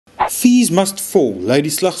Fees must fall, lui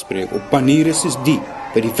die slagspreuk op paniere soos die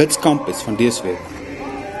by die Maties-kampus van dese week.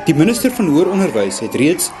 Die minister van Hoër Onderwys het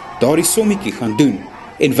reeds daardie sommetjie gaan doen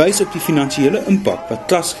en wys op die finansiële impak wat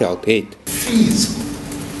klasgeld het. Fees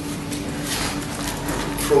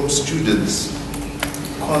from students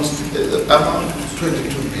amount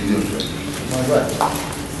 22 billion. Am I right?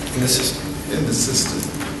 In the system. In the system.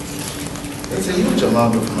 It's a huge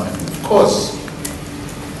amount of money. Of course,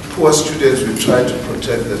 poor students, we try to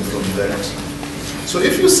protect them from that. So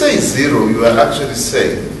if you say zero, you are actually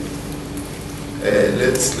saying,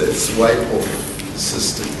 let's wipe off the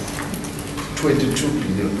system. 22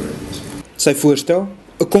 billion rand. Sy voorstel,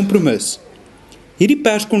 'n kompromis. Hierdie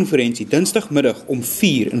perskonferensie dinsdagmiddag om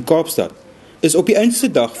 4 in Kaapstad is op die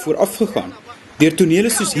eindste dag voorafgegaan deur tonele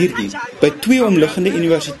soos hierdie by 2 omliggende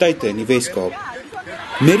universiteite in die Wes-Kaap.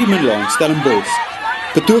 Merriman Stellenbosch.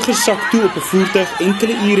 Betogers sak toe op 'n voertuig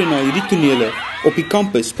enkele ure na hierdie tonele op die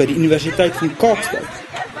kampus by die Universiteit van Kaapstad.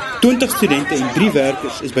 20 studente en 3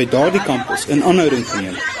 werkers is by daardie kampus in aanhouding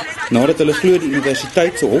geneem, nadat hulle glo die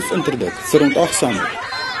universiteit se hofinterdik verontagsaam het.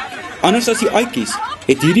 Anders as die uitjies,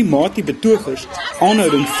 het hierdie Matie-betogers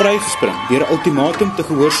aanhouding vrygespring deur 'n ultimatum te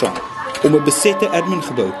gehoorsaam om 'n besette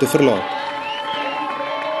admingebou te verlaat.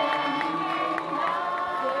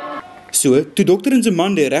 So, toe Dr.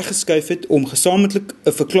 Nzimande reggeskuif het om gesamentlik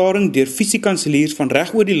 'n verklaring deur fisiekanseliers van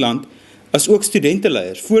reg oor die land as ook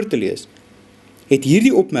studenteleiers voor te lees, het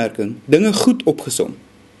hierdie opmerking dinge goed opgesom.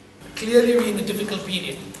 Clearly we're in a difficult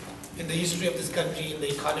period in the history of this country, in the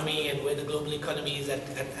economy and where the global economy is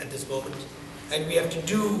at this moment. And we have to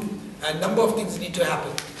do a number of things need to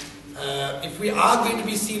happen. If we are going to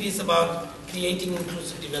be serious about creating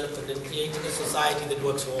inclusive development and creating a society that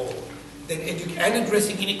works for all, then and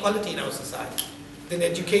addressing inequality in our society, then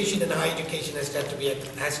education and higher education has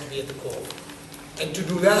to be at the core. And to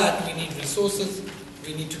do that, we need resources,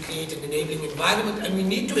 we need to create an enabling environment, and we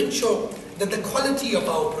need to ensure that the quality of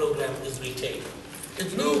our program is retained.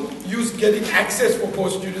 It's no use getting access for poor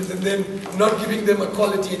students and then not giving them a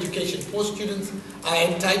quality education. Poor students are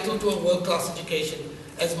entitled to a world-class education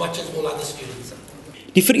as much as all other students are.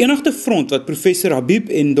 Die Verenigde Front wat professor Habib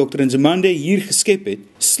en Dr. Nzimande hier geskep het,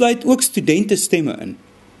 sluit ook studente stemme in.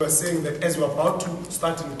 We are saying that as we are about to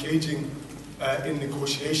start engaging in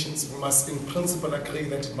negotiations, we must in principle agree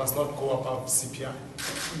that it must not go above CPI,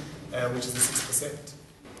 which is the 6%.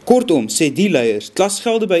 Kortom, sê die leiers,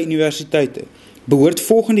 klasgelde by universiteite behoort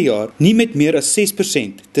volgende jaar nie met meer as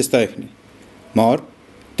 6% te styg nie. Maar,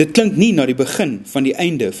 dit klink nie na die begin van die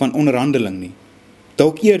einde van onderhandeling nie.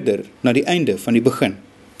 Dalk eerder na die einde van die begin.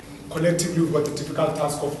 Collectively, we've got the difficult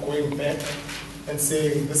task of going back and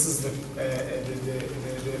saying this is the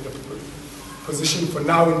position for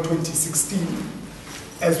now in 2016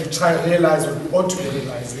 as we try to realize what we ought to be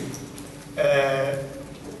realizing.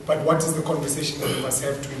 But what is the conversation that we must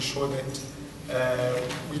have to ensure that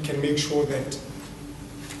we can make sure that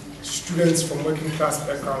students from working class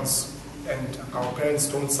backgrounds and our parents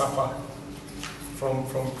don't suffer from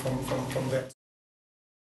that.